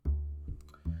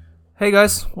Hey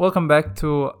guys, welcome back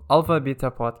to Alpha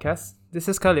Beta Podcast. This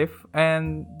is Khalif,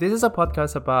 and this is a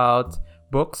podcast about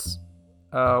books,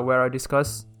 where I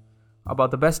discuss about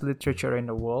the best literature in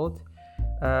the world.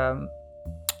 Um,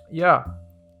 yeah,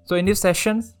 so in this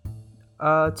session,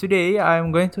 today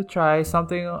I'm going to try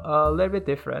something a little bit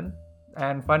different,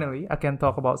 and finally, I can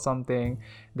talk about something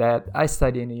that I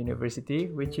study in the university,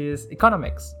 which is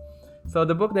economics. So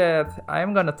the book that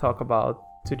I'm gonna talk about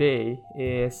today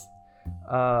is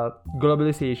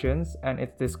Globalizations and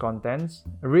its Discontents,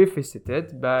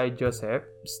 Revisited by Joseph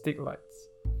Stiglitz.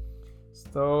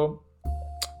 So,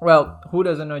 who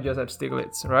doesn't know Joseph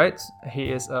Stiglitz, right? He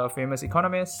is a famous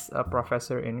economist, a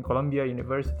professor in Columbia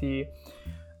University,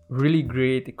 really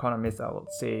great economist, I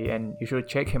would say, and you should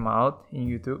check him out in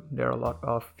YouTube. There are a lot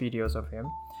of videos of him.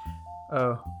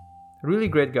 Really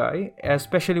great guy,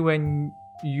 especially when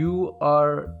you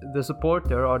are the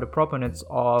supporter or the proponents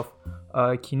of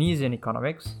Keynesian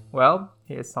economics. Well,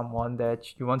 he is someone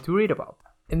that you want to read about.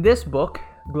 In this book,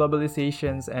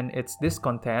 Globalizations and its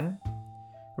Discontent,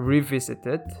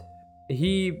 Revisited,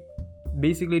 he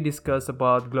basically discussed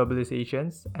about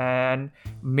globalizations, and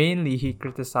mainly he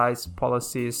criticized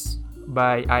policies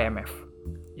by IMF.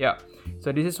 Yeah,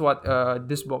 so this is what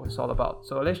this book is all about.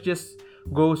 So let's just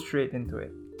go straight into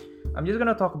it. I'm just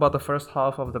gonna talk about the first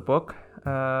half of the book,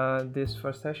 this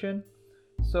first session.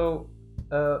 So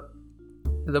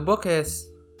the book is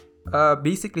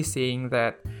basically saying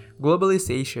that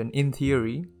globalization, in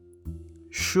theory,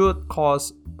 should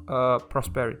cause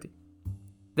prosperity.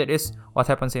 That is what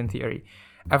happens in theory.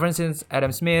 Ever since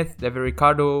Adam Smith, David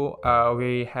Ricardo,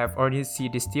 we have already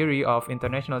seen this theory of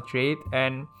international trade,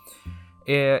 and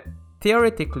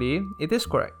theoretically, it is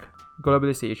correct.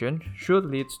 Globalization should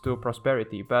lead to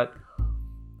prosperity, but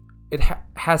it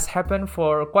has happened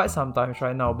for quite some time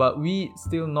right now, but we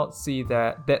still not see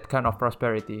that kind of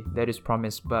prosperity that is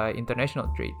promised by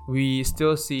international trade. We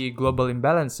still see global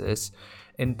imbalances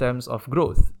in terms of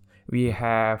growth. We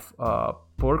have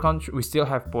we still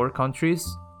have poor countries,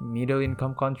 middle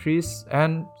income countries,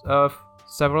 and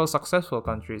several successful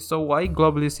countries. So why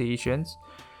globalizations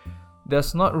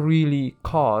does not really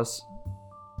cause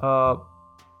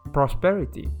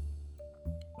prosperity?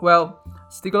 Well,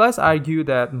 Stiglitz argue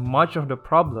that much of the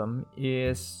problem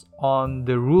is on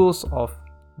the rules of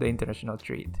the international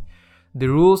trade. The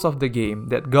rules of the game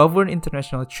that govern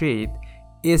international trade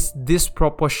is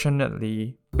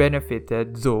disproportionately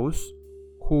benefited those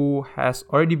who has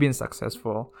already been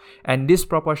successful, and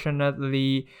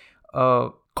disproportionately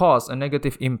cause a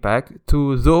negative impact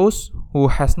to those who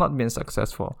has not been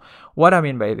successful. What I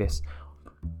mean by this?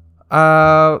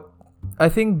 I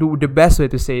think the best way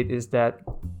to say it is that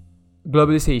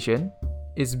globalization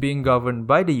is being governed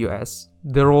by the US.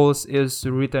 The rules is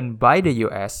written by the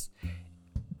US.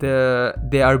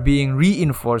 They are being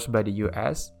reinforced by the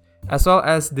US, as well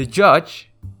as the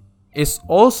judge is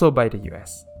also by the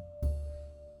US.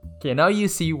 Okay, now you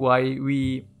see why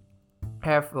we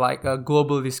have like a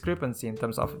global discrepancy in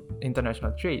terms of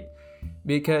international trade,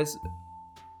 because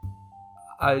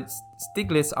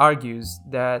Stiglitz argues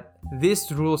that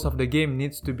these rules of the game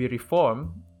needs to be reformed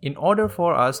in order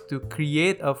for us to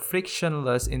create a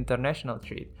frictionless international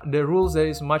trade. The rules that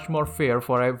is much more fair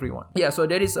for everyone. Yeah, so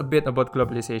that is a bit about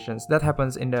globalizations. That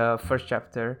happens in the first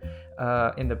chapter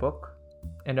in the book.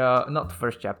 And not the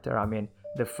first chapter, I mean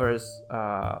the first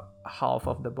half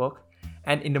of the book.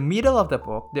 And in the middle of the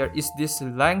book, there is this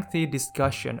lengthy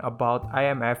discussion about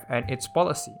IMF and its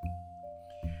policy.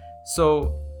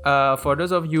 So for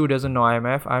those of you who doesn't know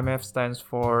IMF stands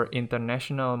for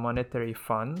International Monetary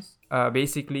Funds.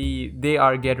 Basically, they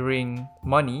are gathering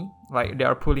money, like they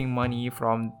are pulling money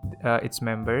from its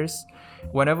members.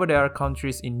 Whenever there are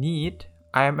countries in need,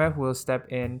 IMF will step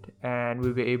in and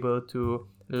will be able to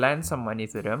lend some money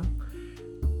to them.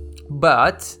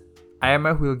 But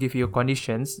IMF will give you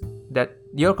conditions that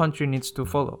your country needs to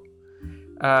follow.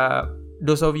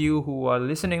 Those of you who are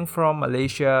listening from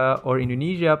Malaysia or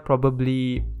Indonesia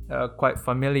probably quite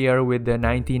familiar with the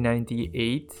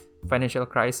 1998 financial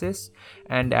crisis,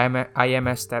 and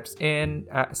IMF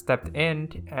stepped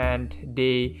in, and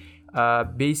they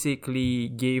basically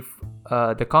gave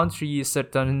the country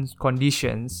certain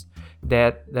conditions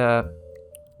that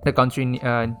the country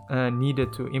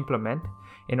needed to implement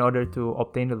in order to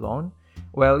obtain the loan.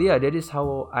 Well, yeah, that is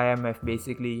how IMF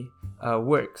basically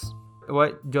works.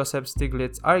 What Joseph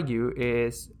Stiglitz argue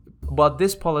is about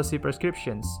these policy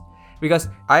prescriptions, because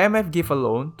IMF give a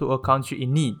loan to a country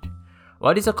in need.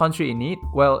 What is a country in need?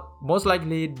 Well, most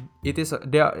likely it is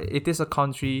a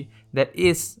country that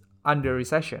is under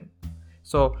recession.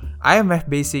 So IMF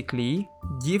basically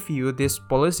give you these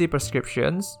policy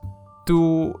prescriptions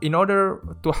in order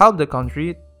to help the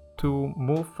country to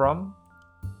move from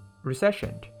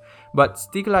recession. But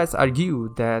Stiglitz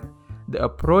argued that the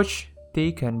approach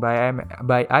taken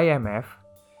by IMF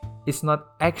is not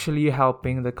actually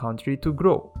helping the country to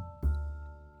grow.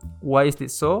 Why is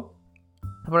this so?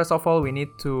 First of all, we need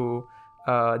to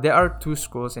there are two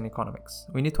schools in economics.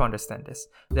 We need to understand this.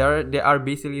 There are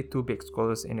basically two big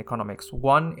schools in economics.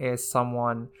 One is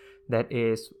someone that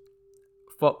is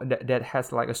that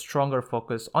has like a stronger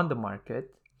focus on the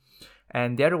market,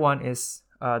 and the other one is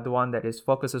the one that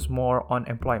focuses more on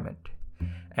employment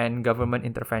and government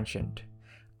intervention.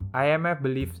 IMF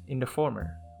believes in the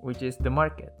former, which is the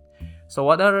market. So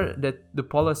what are the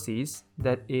policies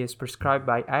that is prescribed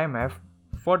by IMF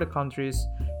for the countries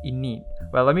in need?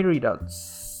 Well, let me read out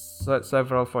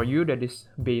several for you that is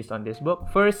based on this book.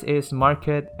 First is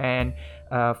market and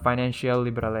financial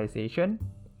liberalization.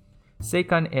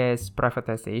 Second is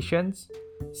privatizations.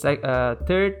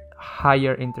 Third,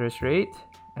 higher interest rate.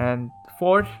 And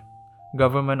fourth,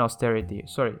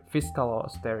 fiscal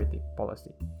austerity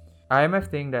policy. IMF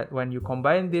think that when you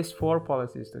combine these four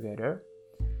policies together,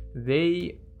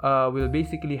 they will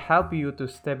basically help you to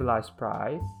stabilize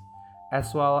price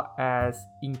as well as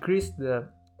increase the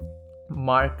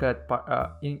market,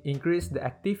 increase the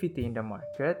activity in the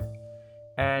market,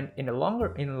 and in the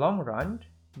long run,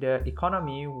 the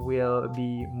economy will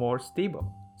be more stable.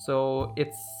 So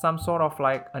it's some sort of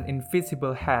like an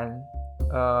invisible hand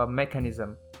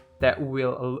mechanism that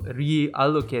will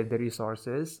reallocate the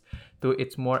resources to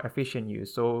its more efficient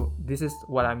use. So this is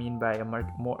what I mean by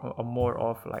more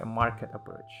of like a market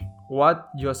approach.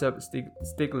 What Joseph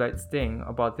Stiglitz think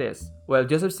about this? Well,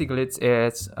 Joseph Stiglitz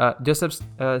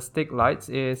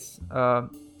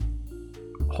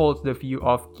holds the view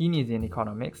of Keynesian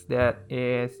economics that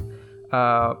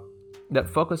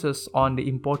focuses on the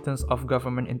importance of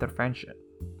government intervention.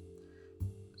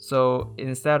 So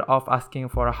instead of asking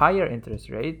for a higher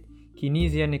interest rate,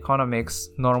 Keynesian economics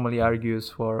normally argues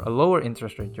for a lower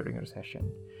interest rate during a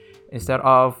recession. Instead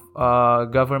of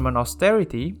government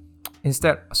austerity,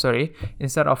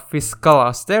 instead of fiscal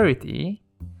austerity,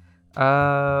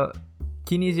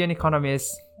 Keynesian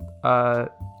economists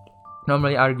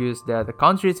normally argues that the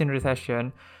countries in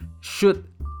recession should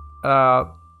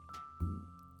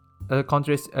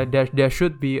there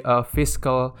should be a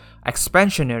fiscal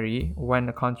expansionary when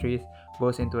the country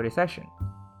goes into a recession.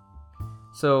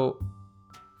 So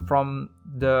from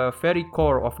the very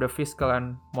core of the fiscal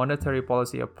and monetary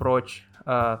policy approach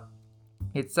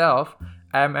itself,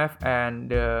 IMF and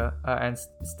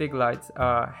Stiglitz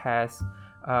has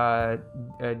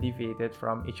deviated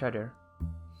from each other.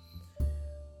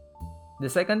 The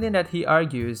second thing that he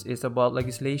argues is about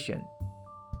legislation.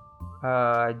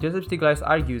 Joseph Stiglitz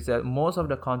argues that most of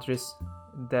the countries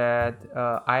that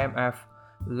IMF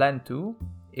lend to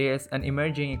is an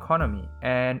emerging economy,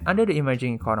 and under the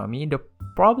emerging economy, the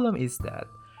problem is that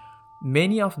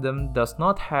many of them does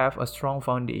not have a strong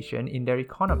foundation in their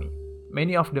economy.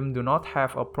 Many of them do not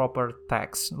have a proper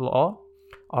tax law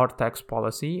or tax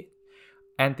policy,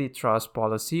 antitrust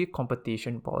policy,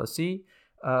 competition policy,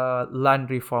 land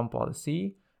reform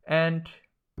policy, and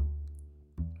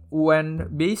when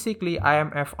basically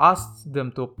IMF asks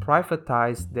them to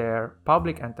privatize their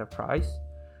public enterprise,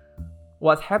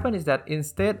 what happened is that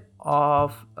instead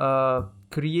of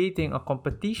creating a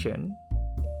competition,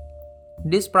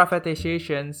 these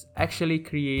privatizations actually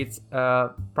creates a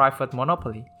private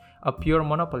monopoly, a pure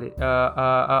monopoly.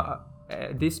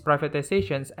 These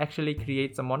privatizations actually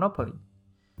creates a monopoly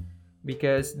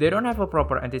because they don't have a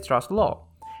proper antitrust law.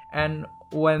 And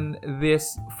when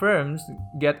these firms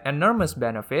get enormous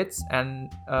benefits and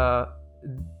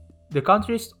the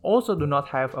countries also do not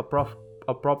have a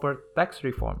proper tax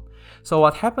reform. So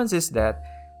what happens is that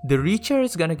the richer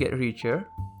is gonna get richer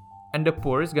and the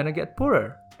poor is gonna get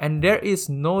poorer. And there is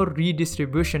no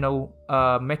redistributional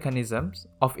mechanisms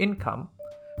of income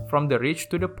from the rich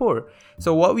to the poor.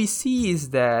 So what we see is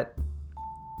that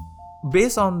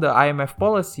based on the IMF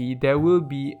policy, there will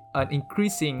be an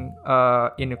increasing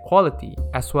inequality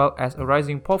as well as a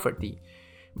rising poverty.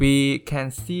 We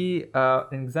can see an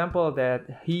example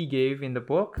that he gave in the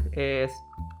book is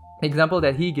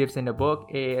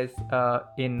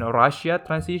in Russia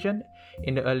transition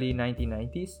in the early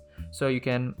 1990s. So you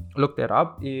can look that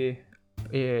up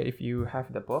if you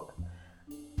have the book.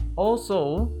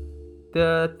 Also,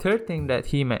 the third thing that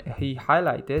he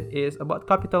highlighted is about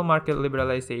capital market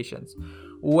liberalizations.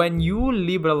 When you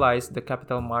liberalize the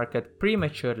capital market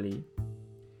prematurely,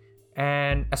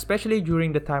 and especially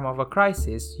during the time of a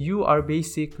crisis, you are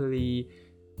basically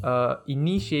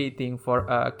initiating for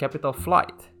a capital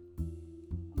flight.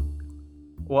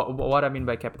 what I mean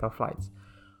by capital flights.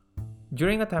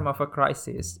 During a time of a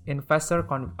crisis, investor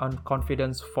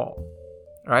confidence fall,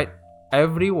 right?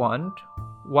 Everyone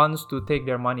wants to take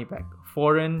their money back.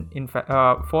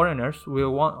 Foreigners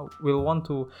will want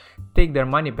to take their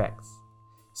money back.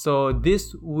 So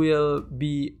this will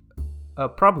be a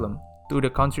problem to the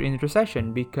country in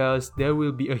recession because there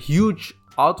will be a huge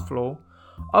outflow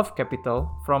of capital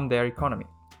from their economy.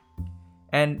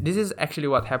 And this is actually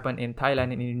what happened in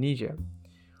Thailand and Indonesia.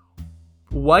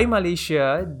 Why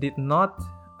Malaysia did not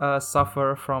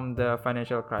suffer from the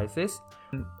financial crisis?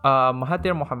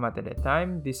 Mahathir Mohamad at that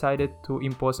time decided to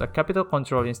impose a capital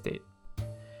control instead.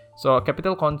 So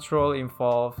capital control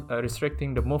involved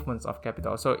restricting the movements of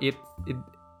capital. So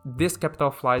this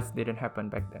capital flights didn't happen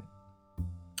back then.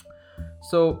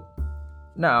 So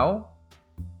now,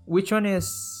 which one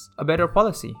is a better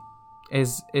policy?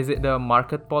 Is it the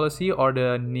market policy or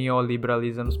the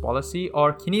neoliberalism's policy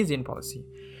or Keynesian policy?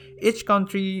 Each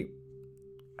country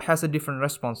has a different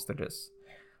response to this.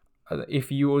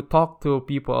 If you talk to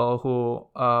people who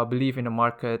believe in the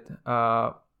market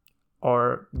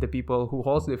or the people who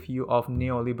hold the view of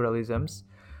neoliberalisms,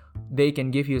 they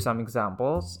can give you some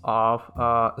examples of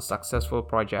a successful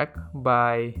project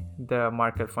by the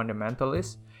market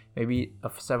fundamentalists, maybe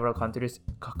of several countries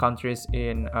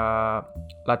in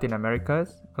Latin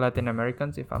Americans,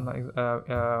 if I'm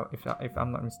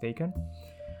not mistaken.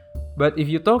 But if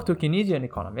you talk to Keynesian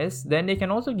economists, then they can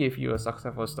also give you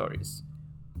successful stories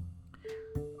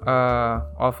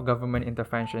of government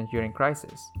intervention during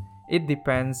crisis. It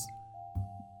depends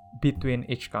between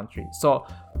each country. So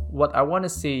what I want to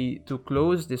say to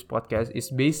close this podcast is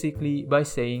basically by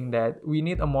saying that we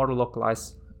need a more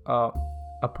localized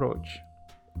approach.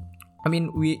 I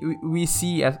mean, we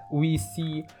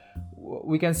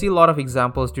can see a lot of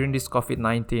examples during this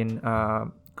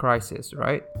COVID-19 crisis,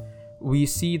 right? We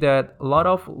see that a lot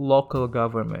of local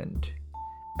government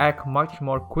act much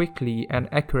more quickly and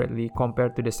accurately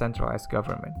compared to the centralized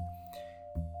government.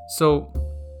 So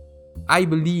I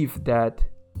believe that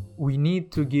we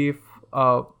need to give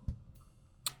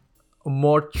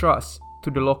more trust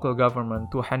to the local government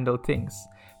to handle things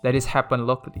that is happen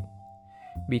locally,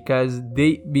 because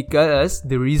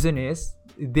the reason is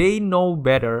they know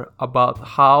better about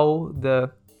how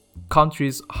the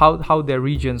countries, how their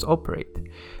regions operate.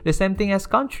 The same thing as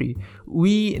country.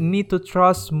 We need to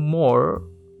trust more.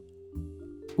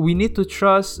 We need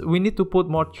to put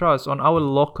more trust on our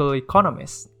local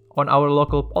economists, on our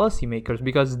local policymakers,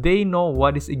 because they know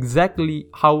what is exactly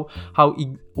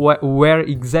where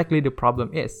exactly the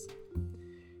problem is.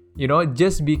 You know,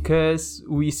 just because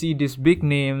we see these big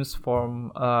names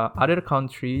from other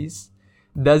countries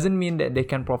doesn't mean that they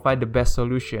can provide the best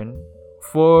solution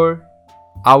for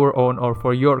our own or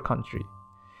for your country.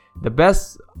 The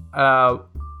best,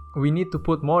 we need to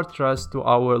put more trust to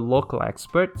our local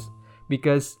experts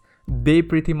because they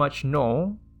pretty much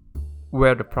know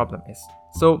where the problem is.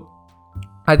 So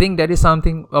I think that is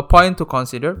a point to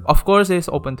consider. Of course, it is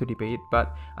open to debate,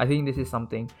 but I think this is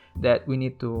something that we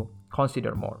need to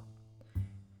consider more.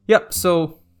 Yep,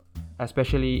 so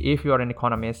especially if you are an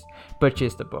economist,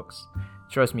 purchase the books.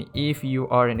 Trust me, if you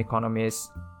are an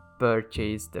economist,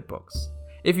 purchase the books.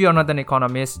 If you are not an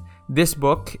economist, this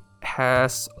book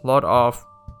has a lot of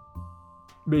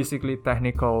basically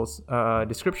technical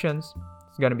descriptions.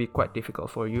 It's gonna be quite difficult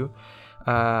for you.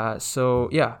 So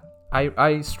yeah,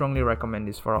 I strongly recommend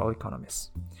this for all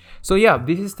economists. So yeah,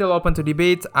 this is still open to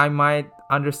debate. I might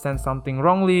understand something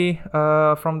wrongly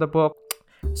from the book.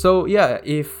 So yeah,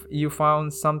 if you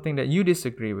found something that you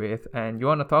disagree with and you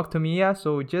want to talk to me,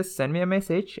 so just send me a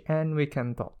message and we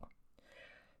can talk.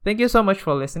 Thank you so much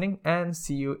for listening and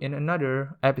see you in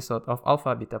another episode of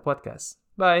Alpha Beta Podcast.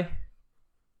 Bye!